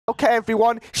Okay,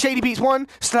 everyone. Shady Beats 1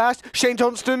 / Shane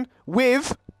Johnston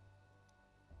with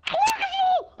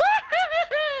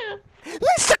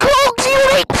MisterClogs,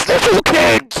 you apes, little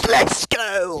kids. Let's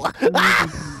go.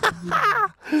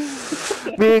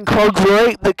 Me and Clogs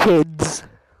will the kids.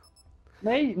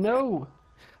 Mate, no.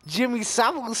 Jimmy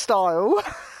Savile style.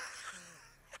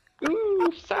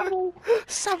 Ooh, Savile.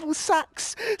 Savile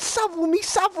sax. Savile me,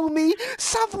 Savile me.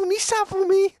 Savile me, Savile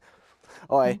me.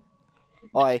 Oi.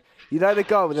 Oi. You know the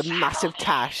guy with the massive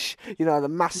tash? You know, the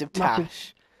massive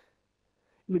tash?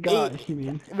 The guy, you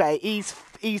mean? Mate,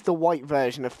 he's the white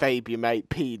version of Fabian, mate.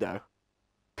 Pedo.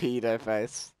 Pedo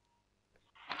face.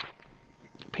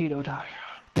 Pedo dash.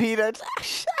 Pedo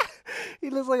dash. He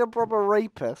looks like a proper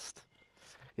rapist.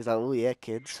 He's like, oh yeah,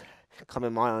 kids. Come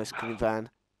in my ice cream van.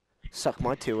 Suck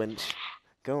my 2-inch.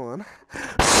 Go on.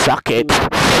 Suck it.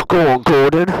 Go on,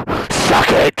 Gordon.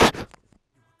 Suck it.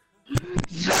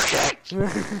 Suck it.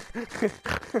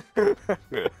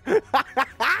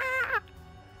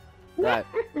 Right.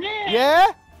 Yeah?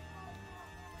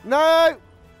 No!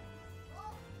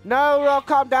 No, I'll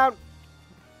calm down.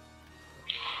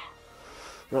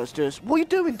 Let's just... What are you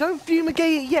doing? Don't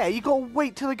fumigate it yet. You gotta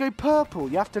wait till they go purple.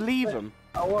 You have to leave them.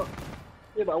 I want...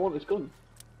 Yeah, but I want this gun.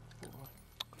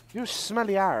 You're a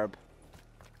smelly Arab.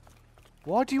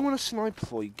 Why do you want to snipe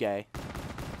for, you gay?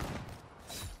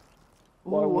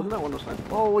 Why wasn't that one a sniper?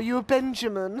 Oh, are you a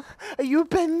Benjamin? Are you a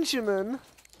Benjamin?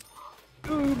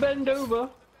 Ooh, bend over.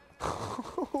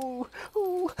 Oh,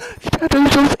 oh,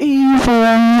 shadows of evil!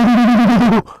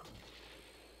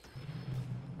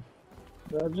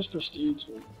 Yeah, just prestige.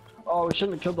 Oh, we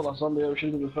shouldn't have killed the last zombie. We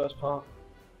should have done the first part.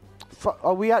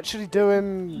 Are we actually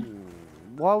doing...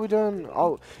 What are we doing?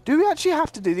 Oh, do we actually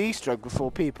have to do the Easter egg with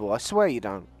 4 people? I swear you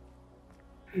don't.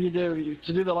 You do.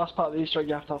 To do the last part of the Easter egg,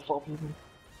 you have to have 4 people.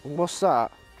 What's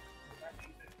that?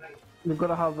 You've got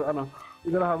to have, I don't know,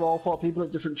 you've got to have all 4 people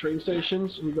at different train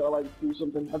stations, and you've got to, like, do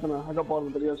something. I don't know, I got bored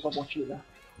of the video, so I'm watching it now.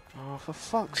 Oh, for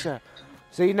fuck's sake.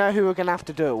 So you know who we're going to have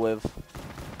to do it with?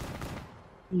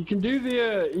 You can do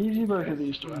the easy version of the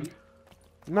Easter egg.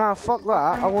 Nah, fuck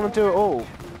that. I want to do it all.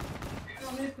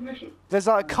 There's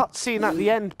like a cutscene at the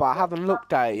end, but I haven't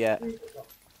looked at it yet.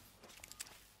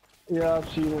 Yeah, I've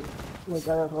seen it. Like,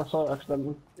 I saw it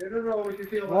accidentally.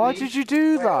 Why did you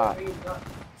do that?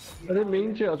 I didn't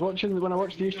mean to. I was watching, when I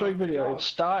watched the Easter egg video, it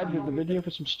started with the video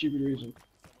for some stupid reason.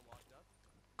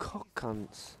 Cock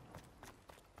cunts.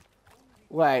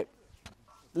 Wait.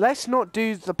 Let's not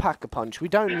do the Pack-a-Punch. We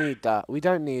don't need that. We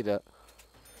don't need it.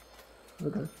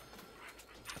 Okay.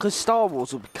 Because Star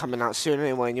Wars will be coming out soon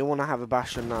anyway, and you want to have a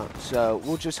bash on that. So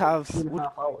we'll just have...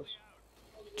 2.5 hours.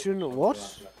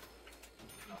 What?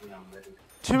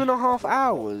 2.5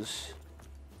 hours?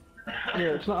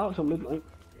 Yeah, it's not out till midnight.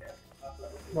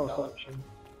 No, it's not actually.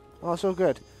 Oh, it's all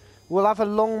good. We'll have a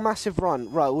long, massive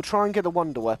run. Right, we'll try and get the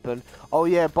Wonder Weapon. Oh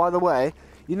yeah, by the way,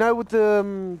 you know with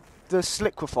the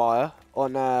Sliquifier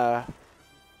on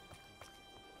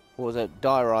what was it?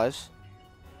 Die Rise.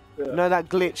 Yeah. You know that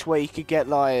glitch where you could get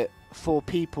like 4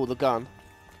 people the gun?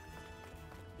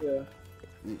 Yeah.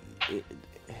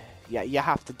 Yeah, you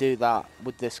have to do that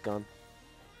with this gun.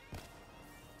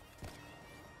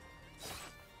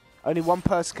 Only 1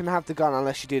 person can have the gun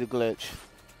unless you do the glitch.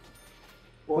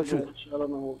 What glitch? I don't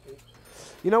know what glitch.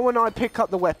 You know when I pick up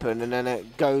the weapon and then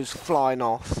it goes flying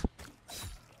off?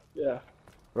 Yeah.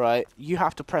 Right, you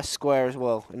have to press square as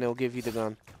well, and it'll give you the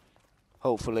gun.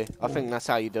 Hopefully. I think that's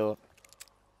how you do it.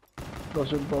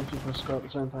 Those are both you press square at the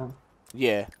same time.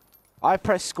 Yeah. I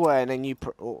press square and then you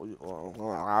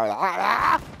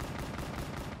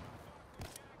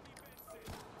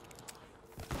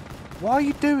Why are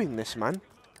you doing this, man?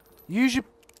 Use your...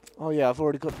 Oh yeah, I've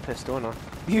already got the pistol, haven't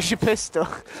I? Use your pistol.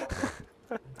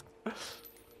 Are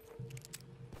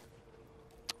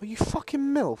you fucking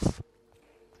MILF?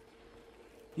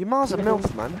 You Mars a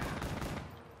MILF, man.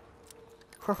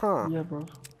 Haha. Yeah, bro.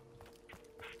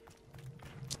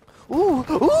 Ooh!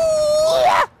 Ooh!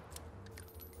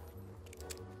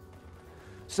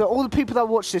 So all the people that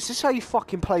watch this is how you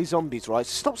fucking play zombies, right?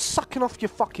 Stop sucking off your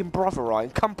fucking brother, right?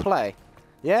 And come play.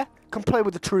 Yeah? Come play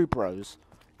with the true bros.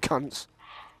 Cunts.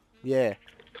 Yeah.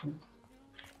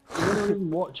 You're not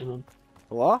even watching them.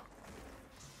 What?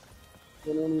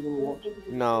 You're not even watching.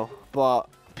 No, but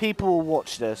people will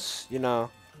watch this, you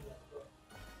know.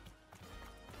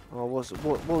 Oh,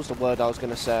 what was the word I was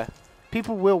gonna say?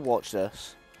 People will watch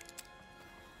this.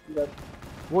 Yeah.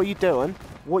 What are you doing?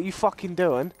 What are you fucking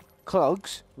doing?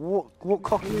 Clogs? What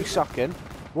cock are you sucking?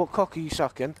 What cock are you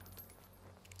sucking?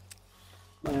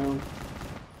 My own.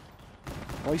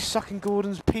 Why are you sucking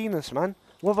Gordon's penis, man?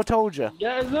 What have I told you?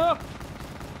 Get us up!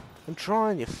 I'm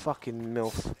trying, you fucking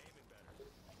MILF.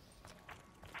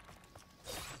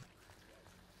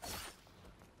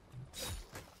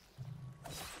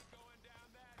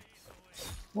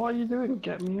 What are you doing?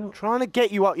 Get me up. Trying to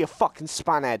get you up, you fucking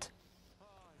spanhead.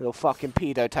 Little fucking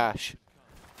pedo tash.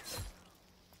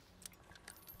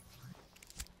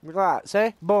 Look at that,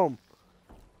 see? Boom.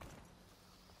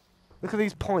 Look at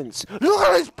these points. Look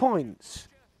at these points!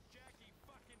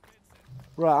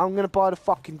 Right, I'm gonna buy the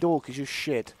fucking door because you're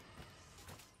shit.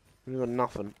 You got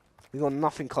nothing. You got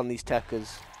nothing on these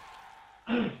techers.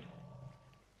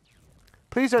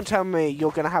 Please don't tell me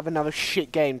you're gonna have another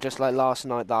shit game just like last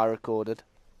night that I recorded.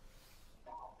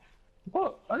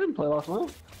 What? I didn't play last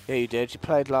night. Yeah, you did. You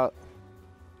played like...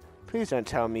 Please don't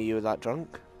tell me you were that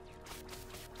drunk.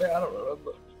 Yeah, I don't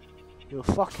remember. You were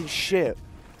fucking shit.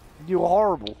 You were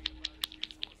horrible.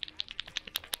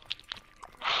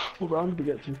 What round did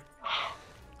we get to?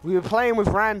 We were playing with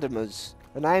randomers,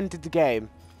 and I ended the game.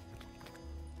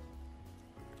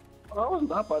 Oh, that wasn't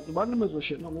that bad. The randomers were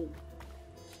shit, not me.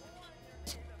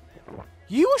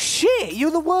 You were shit! You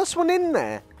were the worst one in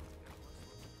there!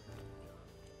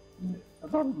 I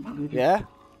don't believe you. Yeah?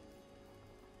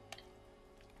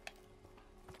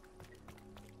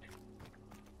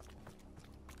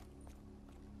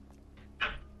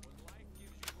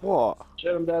 What?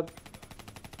 Shit, I'm dead.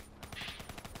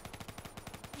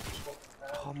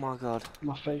 Oh my god.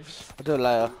 My face. I'll do it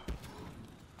later.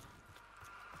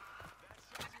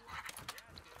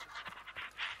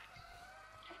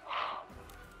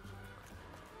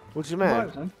 What do you mean?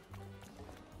 Right, then.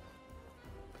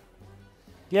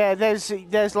 Yeah, there's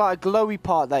like a glowy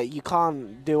part that you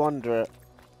can't do under it.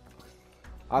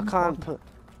 I can't put...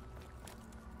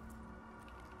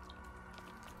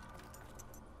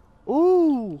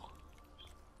 Ooh!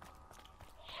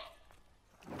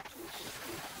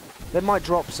 They might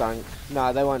drop something.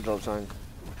 No, they won't drop something.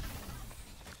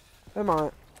 They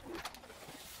might.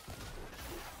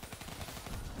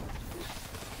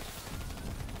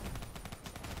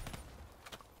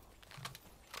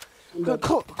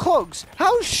 Clogs,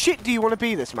 how shit do you want to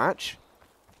be this match?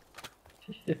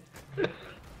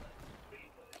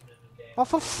 Oh,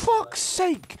 for fuck's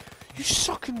sake! You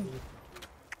sucking...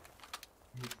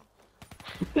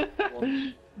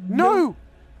 No!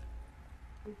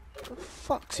 What the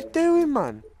fuck's he doing,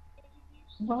 man?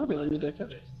 Barbie, like you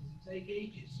dickhead.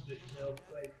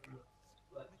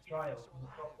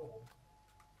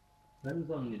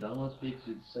 Depends on your download speeds,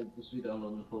 it's like just be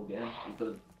downloading the full game. You've got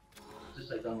to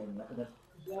just like downloading that again.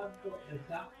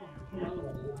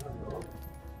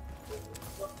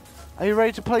 Are you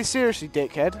ready to play seriously,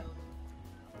 dickhead?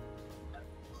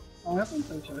 I haven't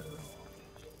played shit.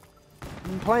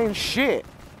 I'm playing shit.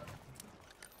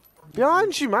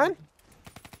 Behind you, man.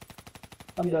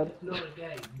 I'm dead.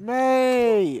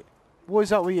 Mate! What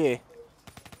is up with you?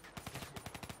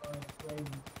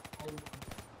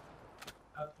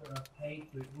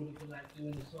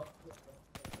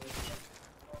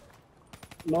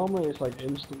 Normally it's like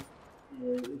instant.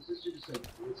 Yeah, it's just like,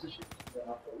 it's just the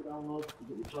app that you download,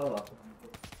 you get your trial app.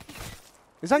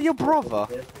 Is that your brother?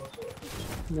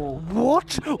 No.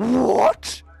 What?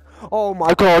 What? Oh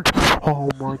my god! Oh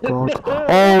my god!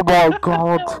 Oh my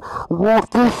god!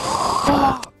 What the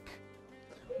fuck?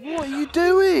 What are you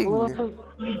doing?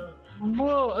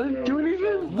 Whoa, I didn't do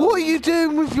anything! What are you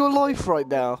doing with your life right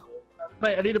now?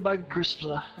 Mate, I need a bag of crisps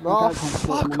there. Oh,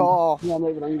 fuck off! Yeah, I'm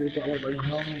not even angry, so I'm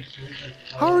not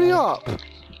Hurry up!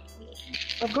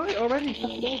 I've got it already.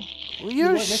 Well,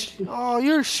 you're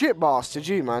you're a shit bastard,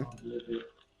 you man.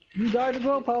 You died as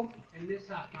well, pal.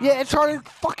 Yeah, trying to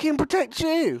fucking protect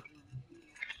you.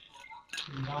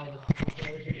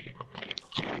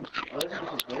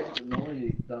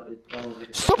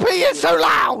 Stop being so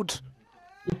loud!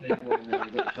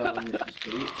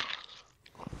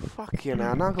 Fuck you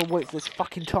now, now I gotta wait for this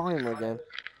fucking timer again.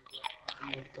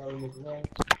 Wait,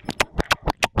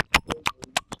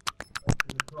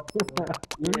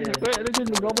 I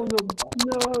didn't gobble them.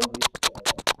 No.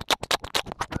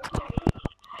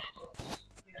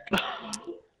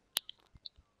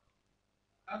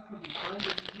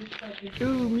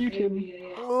 Ooh, mute him.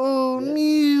 Oh,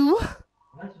 mew.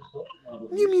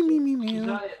 Mew, mew, mew, mew,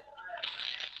 mew.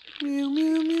 Mew,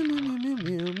 mew, mew, mew, mew, mew,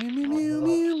 mew, mew, mew,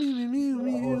 mew, mew, mew,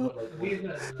 mew.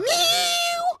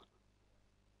 Mew!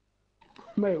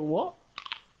 Mate, what?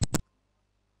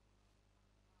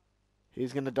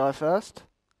 Who's gonna die first?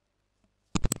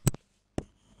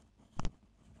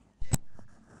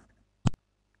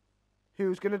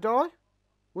 Who's gonna die?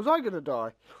 Was I gonna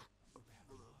die?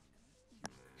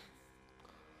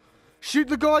 Shoot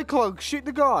the guy, Clog! Shoot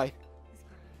the guy!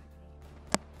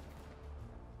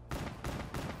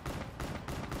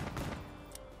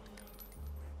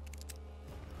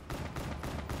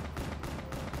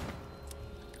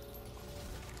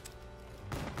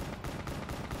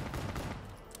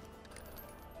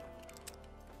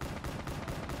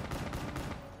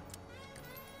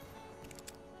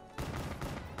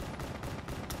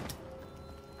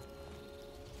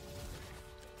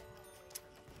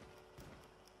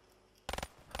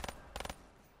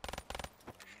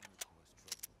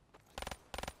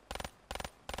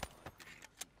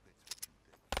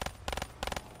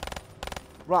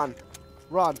 Run.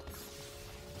 Run.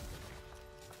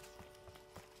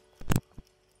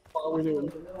 What are we doing?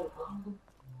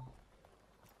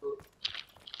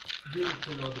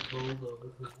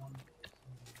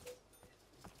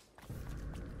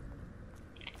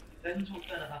 Depends what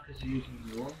kind of hackers are using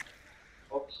your own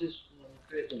boxes when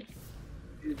create them.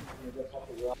 Using the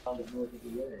hacker around of no other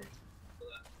way.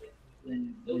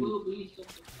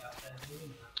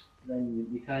 Then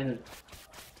you kind of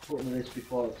put on the list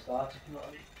before it starts, if you know what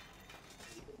I mean.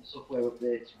 You put the software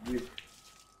updates with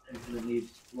everything that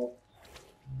needs locked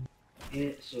in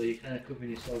it, so you're kind of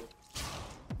covering yourself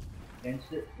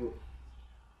against it, but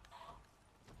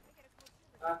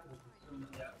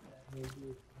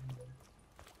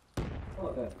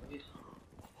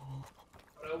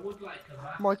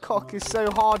My cock is so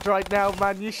hard right now,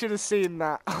 man. You should have seen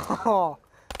that. Oh.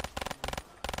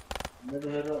 never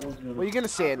heard of that one. Well, you're gonna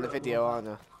see it in the video, aren't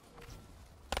you?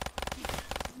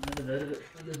 Never heard of it.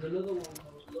 And there's another one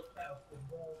I was looking out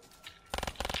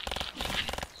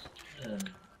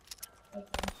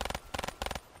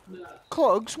for.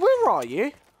 Clogs, where are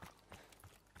you?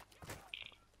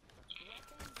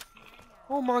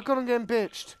 Oh my god, I'm getting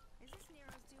bitched.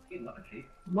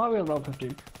 Mario level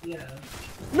 15. Yeah.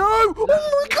 No! Oh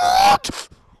my god!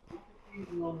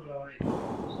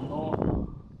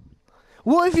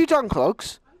 What have you done,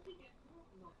 Clogs?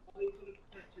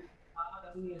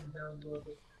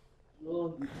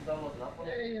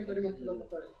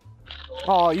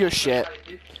 Oh, you're shit.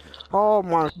 Oh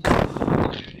my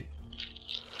god.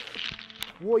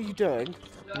 What are you doing?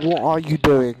 What are you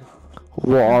doing?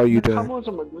 What are you doing? Cameras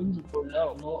on my guns are full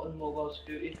out. Mobile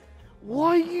security. Why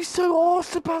are you so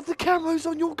arsed about the camos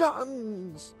on your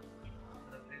guns?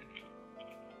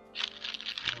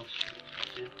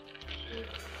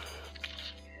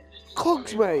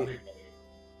 Cogs, mate.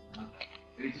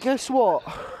 Guess what?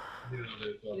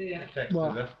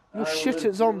 What? You're shit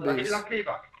at zombies.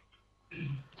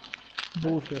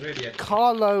 Bullshit.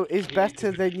 Carlo is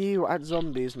better than you at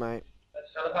zombies, mate.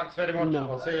 Thanks very much.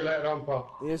 No. I'll see you later on,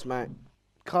 Paul. He is, mate.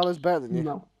 Carlo's better than you.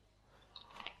 No.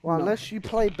 Well, No. unless you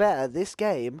play better this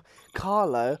game,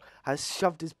 Carlo has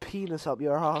shoved his penis up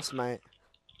your ass, mate.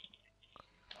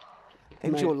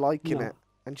 And Mate, you're liking no. it.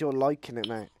 And you're liking it,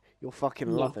 mate. You're fucking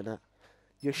No. loving it.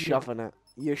 You're shoving it.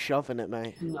 You're shoving it,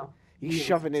 mate. No. You're No.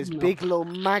 shoving his No. big little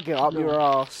maggot up No. your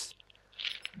ass.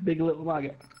 Big little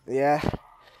maggot. Yeah.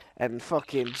 And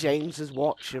fucking James is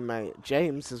watching, mate.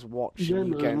 James is watching Yeah, you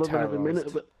man, getting loving every minute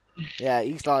of terrorised. it. Yeah,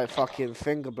 he's like fucking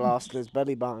finger blasting his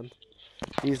belly button.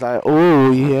 He's like,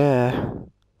 oh yeah.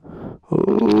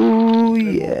 Oh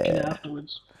yeah.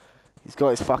 Afterwards. He's got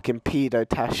his fucking pedo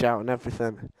tash out and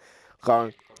everything.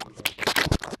 Going,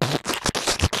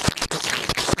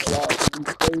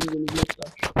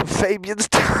 Fabian's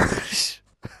tash.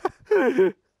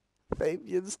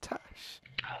 Fabian's tash.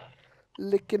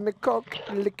 Licking the cock,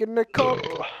 licking the cock.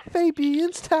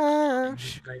 Fabian's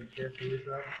tash.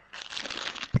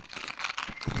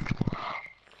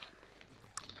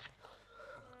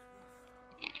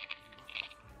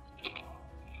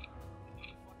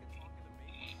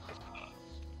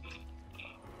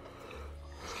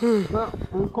 No,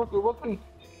 I'm quickly working.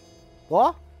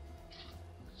 What?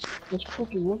 It's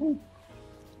quickly working.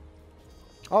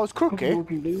 Oh, it's Crookie?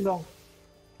 Working ding dong.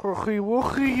 Crookie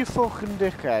wookie, you fucking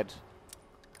dickhead.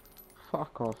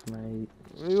 Fuck off, mate.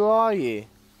 Who are you?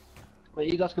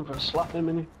 Mate, he's asking for a slap him,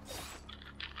 innit?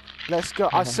 Let's go.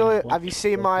 I saw it. Have you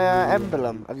seen my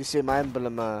emblem? Have you seen my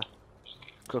emblem,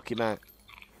 Crookie, mate?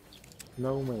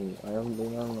 No, mate. I haven't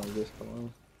been on like this for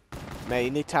long. Mate,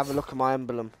 you need to have a look at my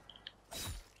emblem.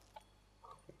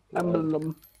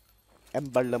 Emblem.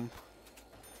 Emblem.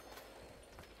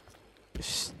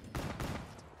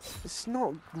 It's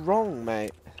not wrong,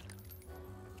 mate.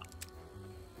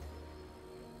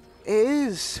 It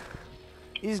is.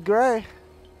 He's grey.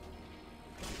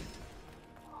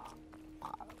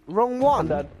 Wrong one.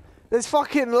 Dad. There's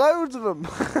fucking loads of them.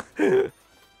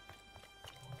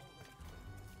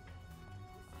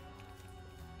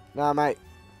 Nah, mate.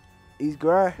 He's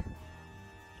grey.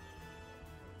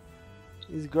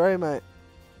 He's grey, mate.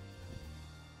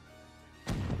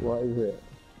 What is it?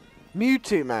 Oh,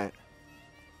 Mewtwo, mate.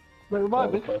 Mate, we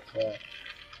might be. Fuck that.